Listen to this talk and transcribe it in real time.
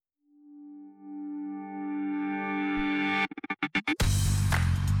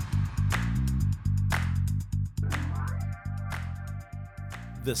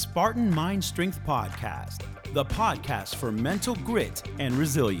the Spartan Mind Strength Podcast, the podcast for mental grit and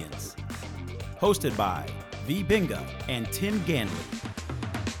resilience. Hosted by V. Binga and Tim Ganley.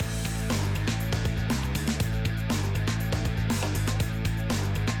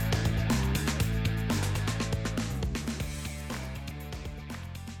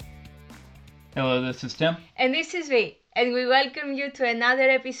 Hello, this is Tim. And this is V. And we welcome you to another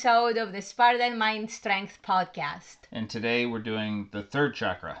episode of the Spartan Mind Strength Podcast. And today we're doing the third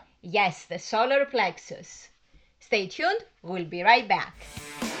chakra. Yes, the solar plexus. Stay tuned, we'll be right back.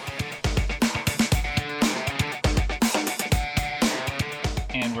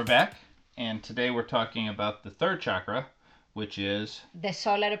 And we're back. And today we're talking about the third chakra, which is the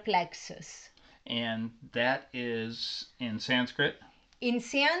solar plexus. And that is in Sanskrit. In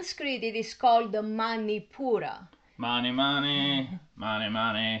Sanskrit, it is called the Manipura. Mani, mani, mani,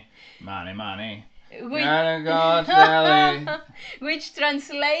 mani, mani, mani. Which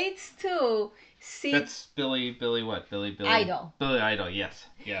translates to... That's Billy what? Billy Idol. Billy Idol, yes.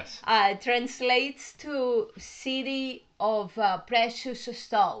 Translates to city of precious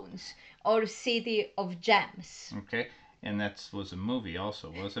stones or city of gems. Okay. And that was a movie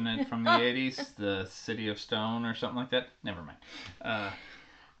also, wasn't it, from the 80s? The City of Stone or something like that? Never mind.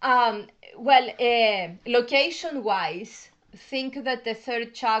 Location-wise, think that the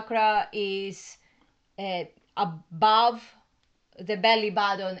third chakra is above the belly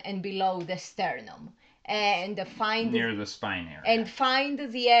button and below the sternum. And find near the spine area. And find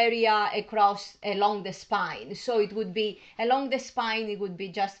the area along the spine. So it would be along the spine, it would be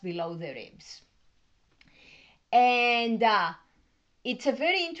just below the ribs. And it's a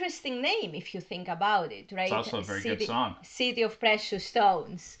very interesting name if you think about it, right? It's also a very good song. City of Precious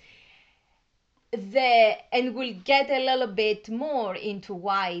Stones. And we'll get a little bit more into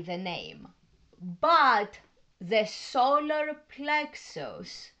why the name. But the solar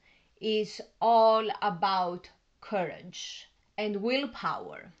plexus is all about courage and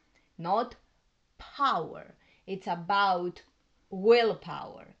willpower, not power. It's about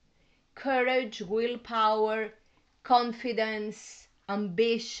willpower. Courage, willpower, confidence,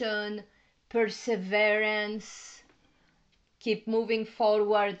 ambition, perseverance, keep moving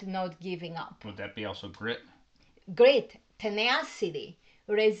forward, not giving up. Would that be also grit? Grit, tenacity,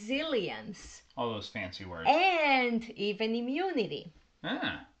 resilience. All those fancy words. And even immunity.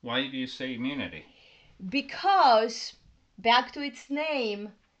 Why do you say immunity? Because, back to its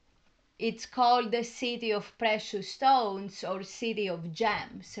name, it's called the City of Precious Stones or City of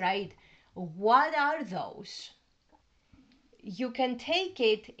Gems, right? What are those? You can take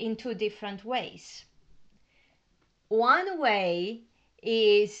it in two different ways. One way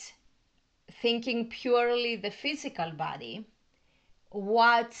is thinking purely the physical body.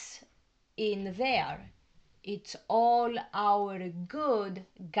 What's in there? It's all our good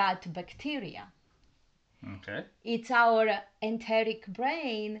gut bacteria. Okay. It's our enteric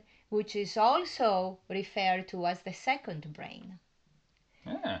brain, which is also referred to as the second brain.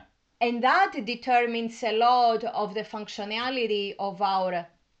 Yeah. And that determines a lot of the functionality of our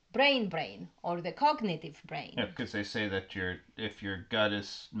brain or the cognitive brain. Yeah, because they say that if your gut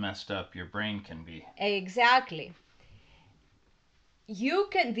is messed up, your brain can be. Exactly.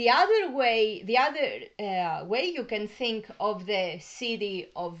 The other way you can think of the city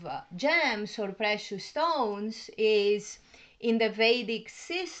of gems or precious stones is in the Vedic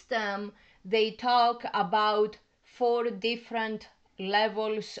system. They talk about 4 different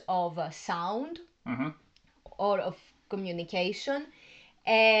levels of sound or of communication,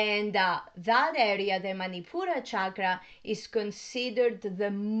 and that area, the Manipura chakra, is considered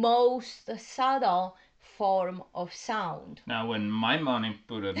the most subtle form of sound. Now, when my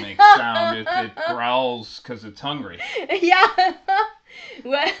Manipura makes sound, it growls because it's hungry. Yeah.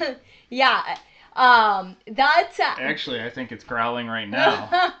 Well, yeah. That's actually, I think it's growling right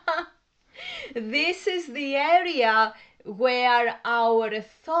now. This is the area where our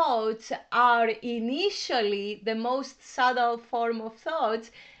thoughts are initially, the most subtle form of thoughts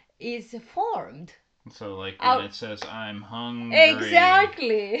is formed. So like when it says, I'm hungry.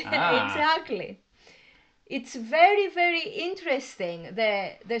 Exactly. Exactly. It's very, very interesting.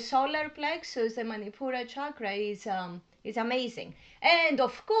 The solar plexus, the Manipura chakra is amazing. And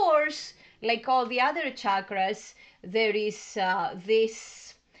of course, like all the other chakras, there is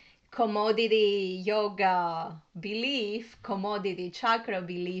this commodity yoga belief, commodity chakra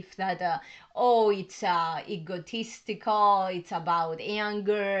belief that it's egotistical, it's about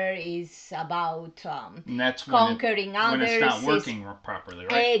anger, it's about conquering others. When it's not working properly,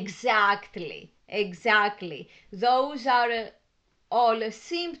 right? Exactly. Those are all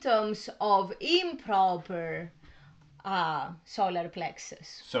symptoms of improper solar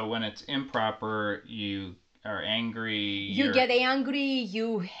plexus. So when it's improper, you are angry. You get angry,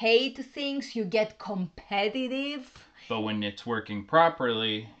 you hate things, you get competitive. But when it's working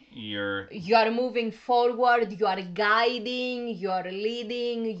properly, you are moving forward, you are guiding, you are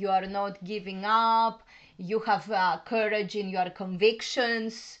leading, you are not giving up, you have courage in your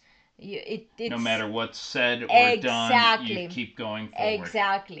convictions. No matter what's said or done, you keep going forward.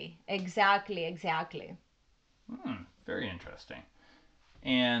 Exactly. Very interesting.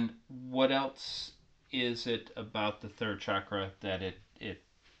 And what else is it about the third chakra that it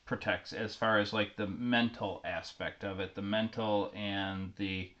protects, as far as like the mental aspect of it, the mental and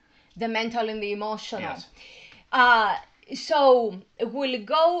the mental and the emotional? Yes. So we'll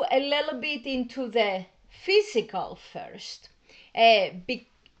go a little bit into the physical first,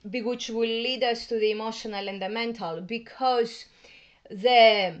 which will lead us to the emotional and the mental, because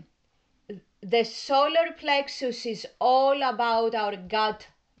the solar plexus is all about our gut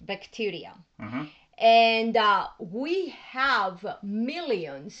bacteria. Mm-hmm. And we have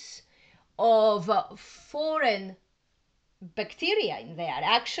millions of foreign bacteria in there.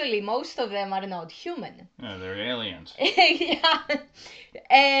 Actually, most of them are not human. No, they're aliens. Yeah.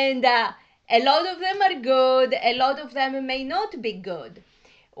 And a lot of them are good, a lot of them may not be good.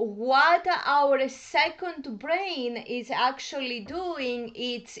 What our second brain is actually doing,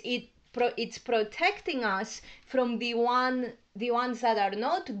 it's protecting us from the ones that are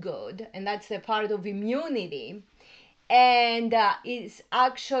not good, and that's the part of immunity. And is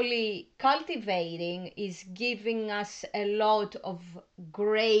actually cultivating, is giving us a lot of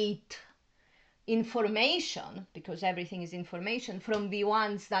great information, because everything is information, from the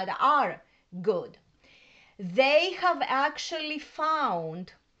ones that are good. They have actually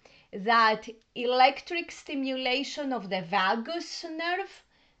found that electric stimulation of the vagus nerve,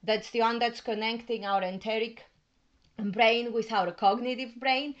 that's the one that's connecting our enteric brain with our cognitive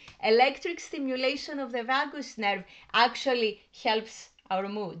brain, electric stimulation of the vagus nerve actually helps our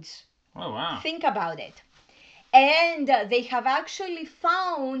moods. Oh, wow. Think about it. And they have actually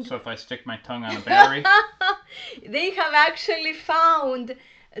found... So if I stick my tongue on a berry? They have actually found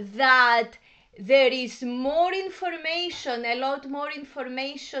that there is more information, a lot more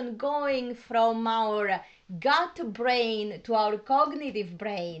information going from our gut brain to our cognitive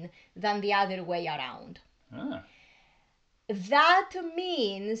brain than the other way around. Ah. That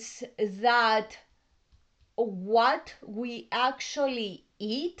means that what we actually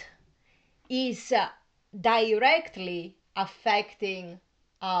eat is directly affecting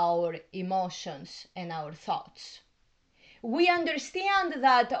our emotions and our thoughts. We understand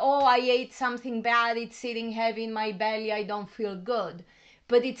that, oh, I ate something bad, it's sitting heavy in my belly, I don't feel good.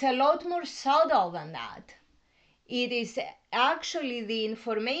 But it's a lot more subtle than that. It is actually the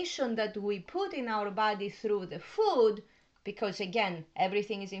information that we put in our body through the food, because again,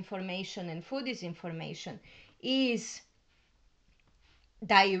 everything is information and food is information, is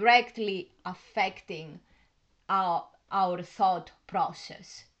directly affecting our thought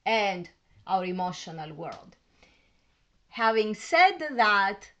process and our emotional world. Having said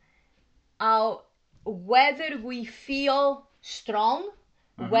that, whether we feel strong,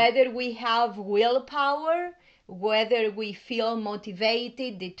 whether we have willpower, whether we feel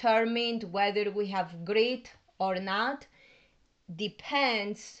motivated, determined, whether we have grit or not,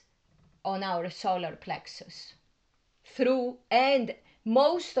 depends on our solar plexus. And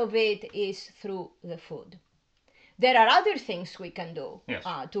most of it is through the food. There are other things we can do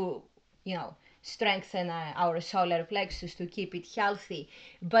to, strengthen our solar plexus, to keep it healthy.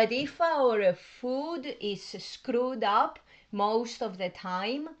 But if our food is screwed up most of the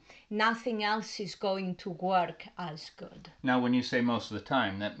time, nothing else is going to work as good. Now, when you say most of the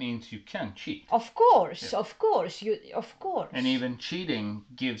time, that means you can cheat. Of course. And even cheating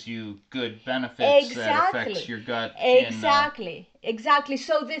gives you good benefits that affects your gut. Exactly.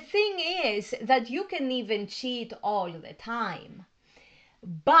 So the thing is that you can even cheat all the time.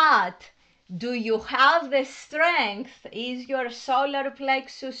 But do you have the strength? Is your solar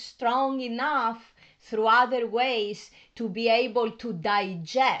plexus strong enough through other ways to be able to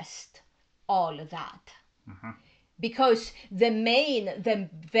digest all that? Mm-hmm. Because the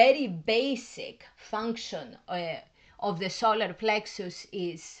very basic function of the solar plexus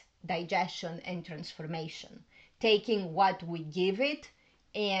is digestion and transformation, taking what we give it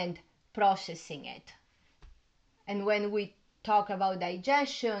and processing it. And when we talk about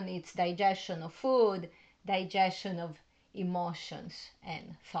digestion, it's digestion of food, digestion of emotions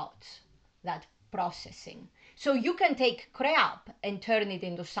and thoughts, that processing. So you can take crap and turn it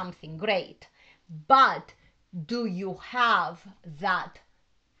into something great, but do you have that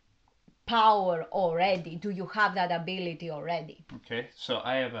power already? Do you have that ability already? Okay, so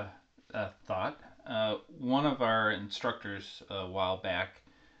I have a thought. One of our instructors a while back,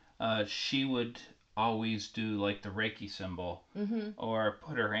 she would always do like the Reiki symbol or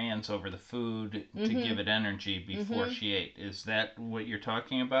put her hands over the food to give it energy before she ate. Is that what you're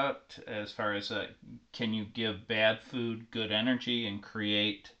talking about as far as can you give bad food good energy and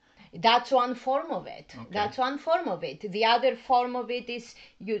create? That's one form of it. Okay. That's one form of it. The other form of it is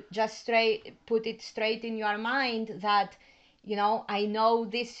you just put it straight in your mind that, I know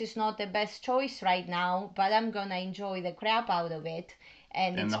this is not the best choice right now, but I'm gonna enjoy the crap out of it.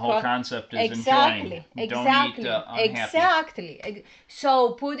 And And it's the whole concept is exactly, enjoying. exactly, Don't eat unhappy. exactly.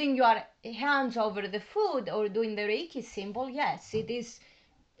 So putting your hands over the food or doing the Reiki symbol, yes, it is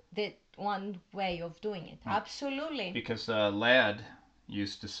the one way of doing it. Absolutely. Because Ladd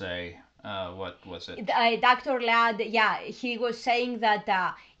used to say, what was it? Dr. Ladd, yeah, he was saying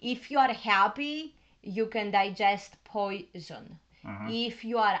that if you are happy, you can digest poison. If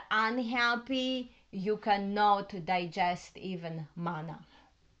you are unhappy, you cannot digest even mana.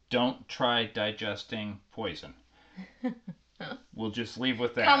 Don't try digesting poison. We'll just leave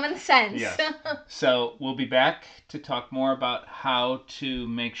with that. Common sense. Yes. So we'll be back to talk more about how to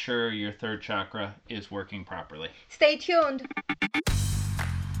make sure your third chakra is working properly. Stay tuned.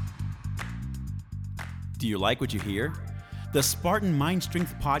 Do you like what you hear? The Spartan Mind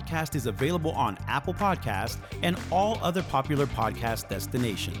Strength podcast is available on Apple Podcasts and all other popular podcast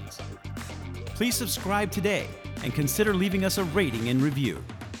destinations. Please subscribe today and consider leaving us a rating and review.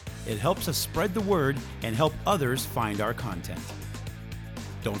 It helps us spread the word and help others find our content.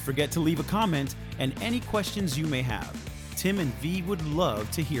 Don't forget to leave a comment and any questions you may have. Tim and V would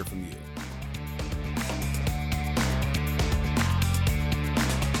love to hear from you.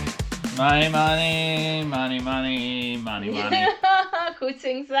 Money, money, money, money, money, money. Who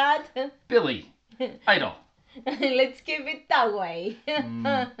sings that? Billy Idol. Let's keep it that way.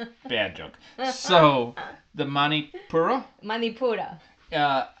 Bad joke. So, the Manipura? Manipura.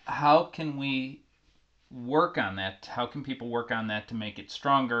 How can we work on that? How can people work on that to make it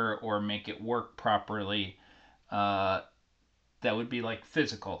stronger or make it work properly? That would be like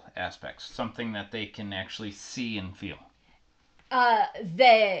physical aspects, something that they can actually see and feel.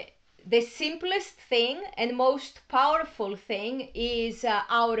 The simplest thing and most powerful thing is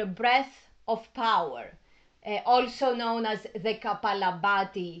our breath of power, also known as the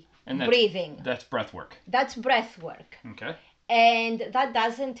Kapalabhati breathing. That's breath work. That's breath work. Okay. And that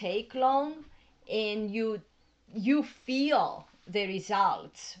doesn't take long, and you feel the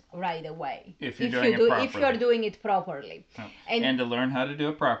results right away if you're doing it properly. Oh. And to learn how to do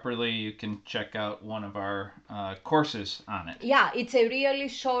it properly, you can check out one of our courses on it. Yeah, it's a really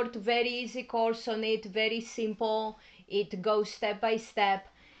short, very easy course on it, very simple. It goes step by step.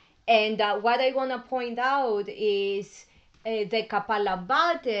 And what I want to point out is the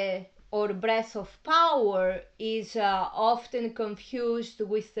Kapalabhati, or breath of power, is often confused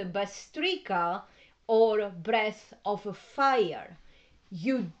with the Bhastrika, or breath of fire.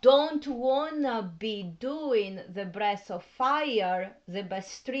 You don't want to be doing the breath of fire, the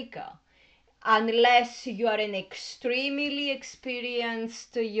Bhastrika, unless you are an extremely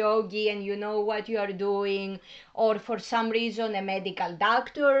experienced yogi and you know what you are doing, or for some reason a medical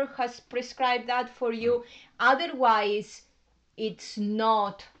doctor has prescribed that for you. Otherwise, it's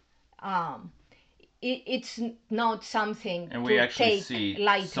not it's not something and we to actually take see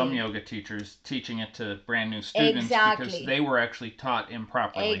lightly. Some yoga teachers teaching it to brand new students because they were actually taught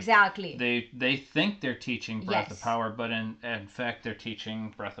improperly. Exactly. They think they're teaching breath of Yes. power, but in fact they're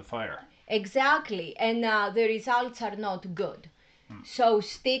teaching breath of fire. Exactly, and the results are not good. So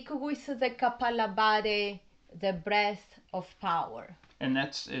stick with the Kapalabhati, the breath of power. And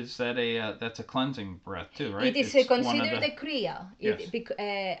that's a cleansing breath too, right? It is considered a kriya. Yes.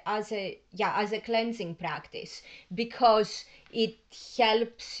 As a cleansing practice, because it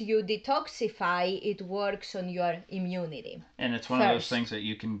helps you detoxify. It works on your immunity. And it's one of those things that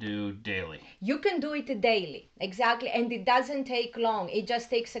you can do daily. You can do it daily, exactly, and it doesn't take long. It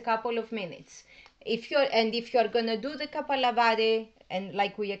just takes a couple of minutes. If you're gonna do the Kapalabhati, and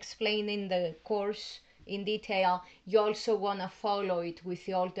like we explained in the course in detail, you also want to follow it with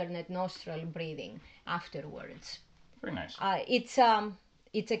the alternate nostril breathing afterwards. Very nice.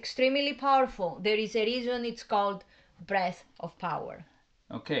 It's extremely powerful. There is a reason it's called breath of power.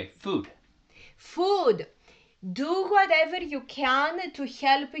 Okay, food. Do whatever you can to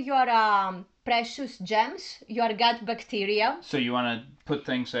help your precious gems, your gut bacteria. So you want to put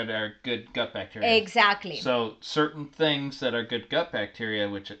things that are good gut bacteria. Exactly. So certain things that are good gut bacteria,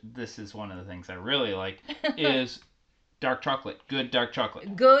 which this is one of the things I really like, is Dark chocolate. Good dark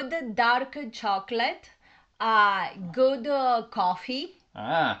chocolate. Good dark chocolate, good coffee.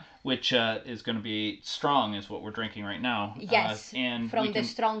 Which is going to be strong, is what we're drinking right now. Yes, and from the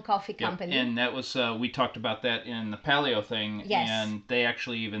Strong Coffee Yep, Company. and that was we talked about that in the paleo thing. Yes. And they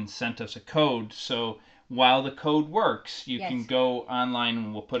actually even sent us a code. So while the code works, you can Yes. go online,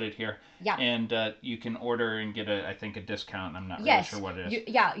 and we'll put it here. Yeah. And you can order and get I think a discount. I'm not really Yes, sure what it is.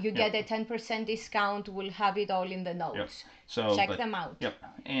 you get a 10% discount. We'll have it all in the notes. So Check them out. Yep.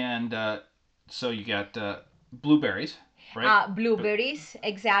 And so you got blueberries, right? Blueberries,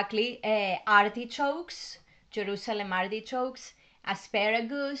 exactly. Artichokes, Jerusalem artichokes,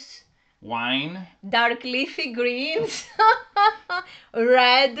 asparagus, Wine. dark leafy greens,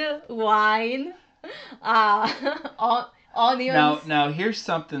 red wine, onions. Now here's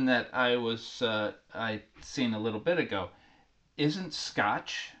something that I seen a little bit ago. Isn't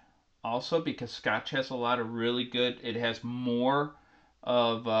Scotch also, because Scotch has a lot of really good. It has more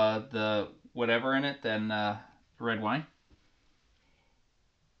of the whatever in it than red wine.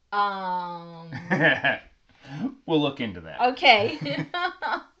 We'll look into that. Okay.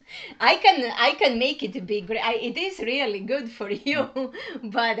 I can make it big. It is really good for you,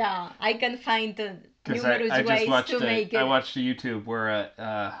 but I can find numerous ways to make it. I watched a YouTube where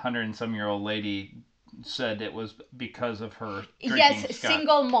a 100-and-some-year-old lady said it was because of her drinking Yes, Scotch.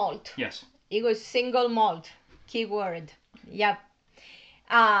 single malt. Yes. It was single malt. Keyword. Yep.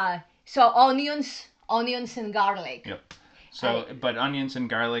 So onions and garlic. Yep. So, but onions and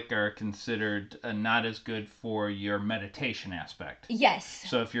garlic are considered not as good for your meditation aspect. Yes.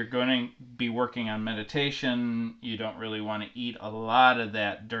 So if you're going to be working on meditation, you don't really want to eat a lot of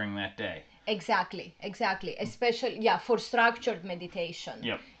that during that day. Exactly. Especially, for structured meditation.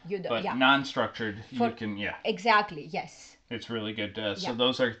 Yep. But non-structured, you can, Exactly, yes. It's really good. So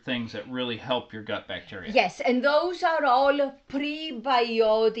those are things that really help your gut bacteria. Yes, and those are all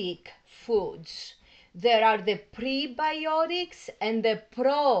prebiotic foods. There are the prebiotics and the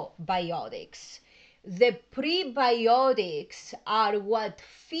probiotics. The prebiotics are what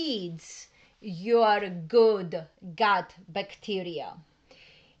feeds your good gut bacteria.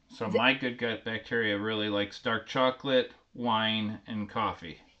 So my good gut bacteria really likes dark chocolate, wine, and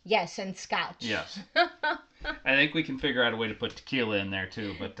coffee. Yes, and Scotch. Yes. I think we can figure out a way to put tequila in there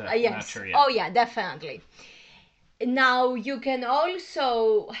too, but yes. Not sure yet. Oh yeah, definitely. Now you can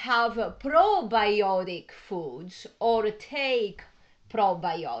also have probiotic foods or take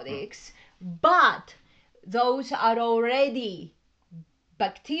probiotics, but those are already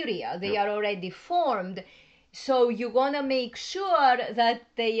bacteria, they are already formed. So you want to make sure that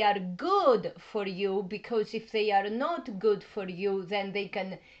they are good for you, because if they are not good for you, then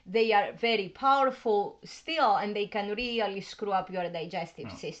they are very powerful still, and they can really screw up your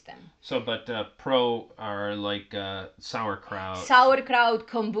digestive system. So, but pro are like sauerkraut,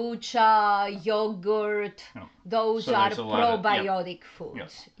 kombucha, yogurt. Those are probiotic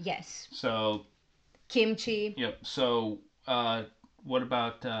foods. Yes. So kimchi. Yep. So what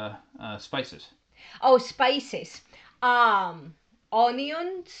about spices? Oh, spices.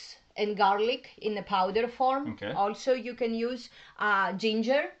 Onions and garlic in a powder form. Okay. Also, you can use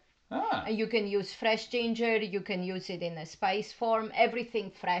ginger. Ah. You can use fresh ginger. You can use it in a spice form. Everything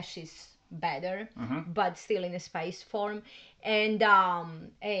fresh is better, but still in a spice form. And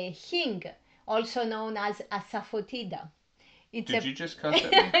a hing, also known as asafoetida. Did you just cuss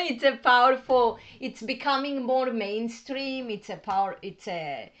at me? It's a powerful. It's becoming more mainstream. It's a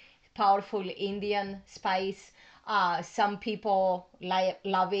powerful Indian spice. Some people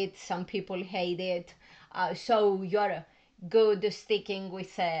love it, some people hate it. So you're good sticking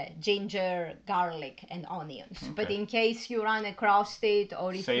with ginger, garlic, and onions. Okay. But in case you run across it,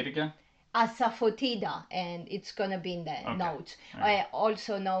 or if say it again. Asafoetida, and it's gonna be in the notes. Right.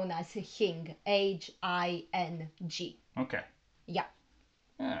 Also known as hing, Hing. Okay. Yeah.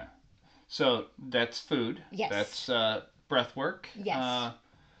 Yeah. So that's food. Yes. That's breath work. Yes.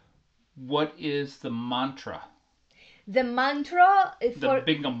 What is the mantra? The mantra the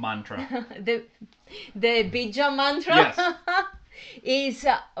Bingham mantra. the Bija mantra. Yes. Is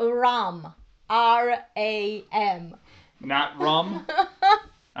RAM. RAM. Not rum.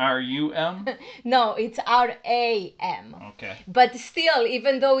 RUM? No, it's RAM. Okay. But still,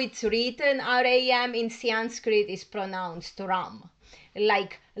 even though it's written RAM, in Sanskrit it's pronounced Ram.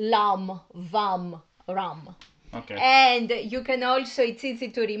 Like Lam, Vam, Ram. Okay. And you can also, it's easy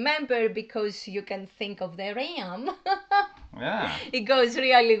to remember because you can think of the RAM. Yeah. It goes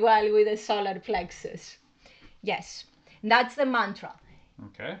really well with the solar plexus. Yes, that's the mantra.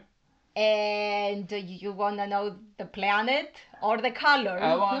 Okay. And you want to know the planet or the color?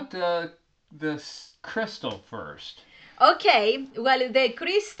 I want this crystal first. Okay, well, the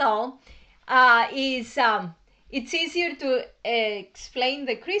crystal is, it's easier to explain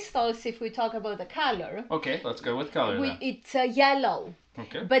the crystals if we talk about the color. Okay, let's go with color then. It's yellow,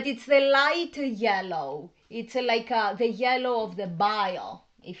 Okay. but it's the light yellow. It's like the yellow of the bile,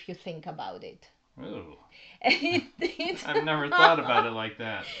 if you think about it. Ooh. It's I've never thought about it like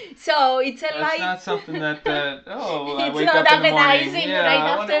that. So it's a That's light. not something that I It's wake not up in the morning. appetizing Yeah, right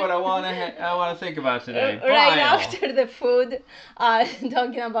I wonder after- what I want to think about today. Right Bile. after the food,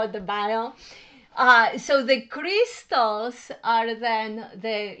 talking about the bile. So the crystals are then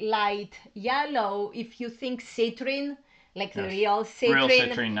the light yellow. If you think citrine, like the Yes. real citrine, Real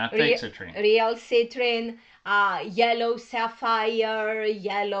citrine, not fake citrine. real citrine, yellow sapphire,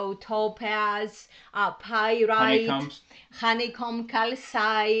 yellow topaz, pyrite, honeycomb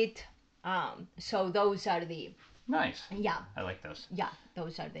calcite. So those are the Nice. yeah. I like those. Yeah,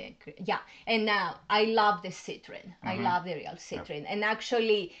 those are the and I love the citrine. I love the real citrine. And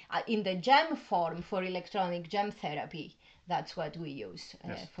actually, in the gem form for electronic gem therapy, that's what we use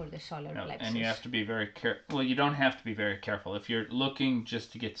for the solar plexus. And you have to be very careful. Well, you don't have to be very careful. If you're looking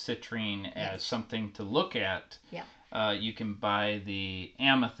just to get citrine as something to look at, you can buy the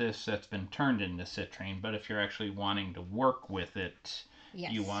amethyst that's been turned into citrine. But if you're actually wanting to work with it,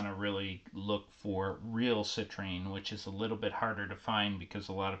 you want to really look for real citrine, which is a little bit harder to find because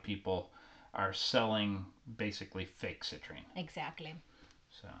a lot of people are selling basically fake citrine. Exactly.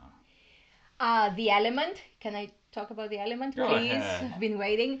 So. The element, can I talk about the element, Go please? ahead. I've been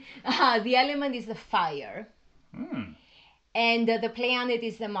waiting. The element is the fire. And the planet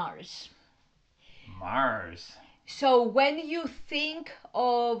is the Mars. Mars. So when you think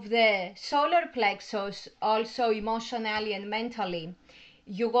of the solar plexus, also emotionally and mentally,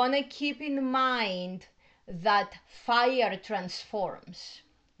 you're going to keep in mind that fire transforms,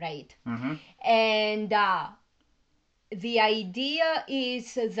 right? And the idea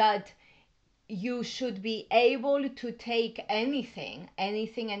is that you should be able to take anything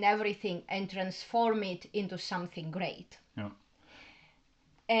and everything and transform it into something great.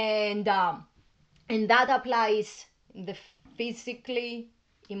 And that applies the physically,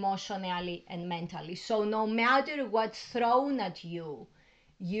 emotionally, and mentally. So no matter what's thrown at you,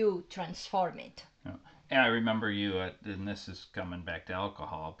 you transform it. Yeah, I remember you, and this is coming back to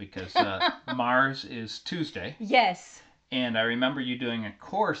alcohol, because Mars is Tuesday. Yes. And I remember you doing a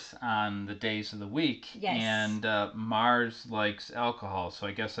course on the days of the week. Yes. And Mars likes alcohol, so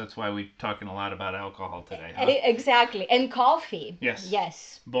I guess that's why we're talking a lot about alcohol today, huh? Exactly. And coffee. Yes.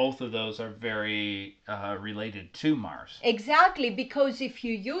 Yes. Both of those are very related to Mars. Exactly, because if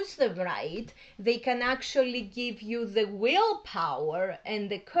you use them right, they can actually give you the willpower and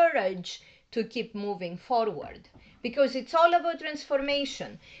the courage to keep moving forward. Because it's all about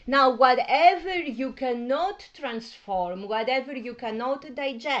transformation. Now, whatever you cannot transform, whatever you cannot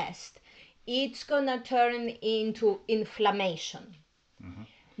digest, it's gonna turn into inflammation.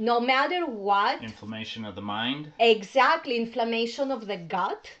 No matter what. Inflammation of the mind. Exactly, inflammation of the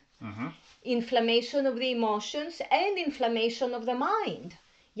gut, inflammation of the emotions, and inflammation of the mind.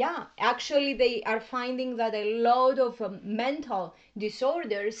 Yeah, actually they are finding that a lot of mental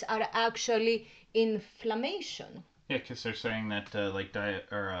disorders are actually inflammation. Yeah, because they're saying that like diet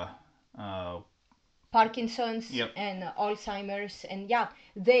or Parkinson's and Alzheimer's, and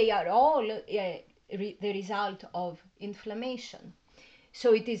they are all the result of inflammation.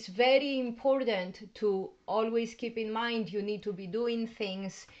 So it is very important to always keep in mind you need to be doing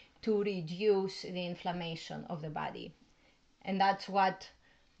things to reduce the inflammation of the body. And that's what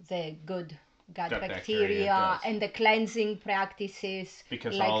the good gut bacteria and the cleansing practices,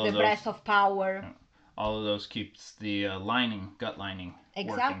 because like the breath of power. All of those keeps the gut lining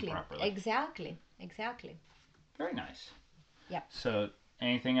working properly. Exactly. Very nice. Yeah. So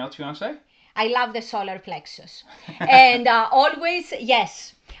anything else you want to say? I love the solar plexus. And always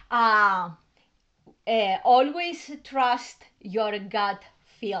trust your gut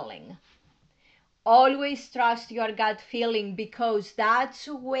feeling. Always trust your gut feeling, because that's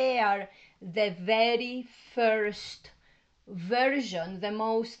where the very first version, the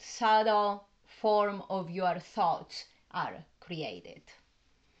most subtle form of your thoughts are created.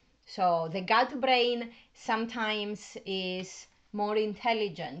 So the gut brain sometimes is more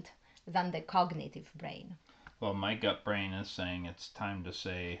intelligent than the cognitive brain. Well, my gut brain is saying it's time to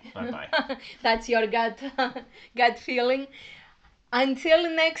say bye-bye. That's your gut feeling. Until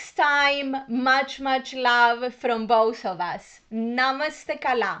next time, much love from both of us. Namaste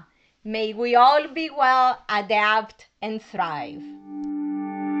Kala. May we all be well, adapt, and thrive.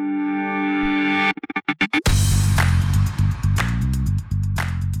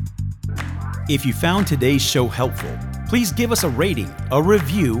 If you found today's show helpful, Please give us a rating, a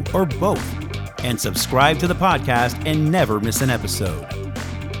review, or both, and subscribe to the podcast and never miss an episode.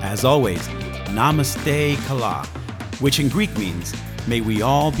 As always, Namaste Kala, which in Greek means, may we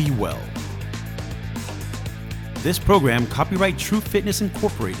all be well. This program, copyright True Fitness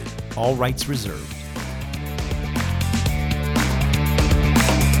Incorporated, all rights reserved.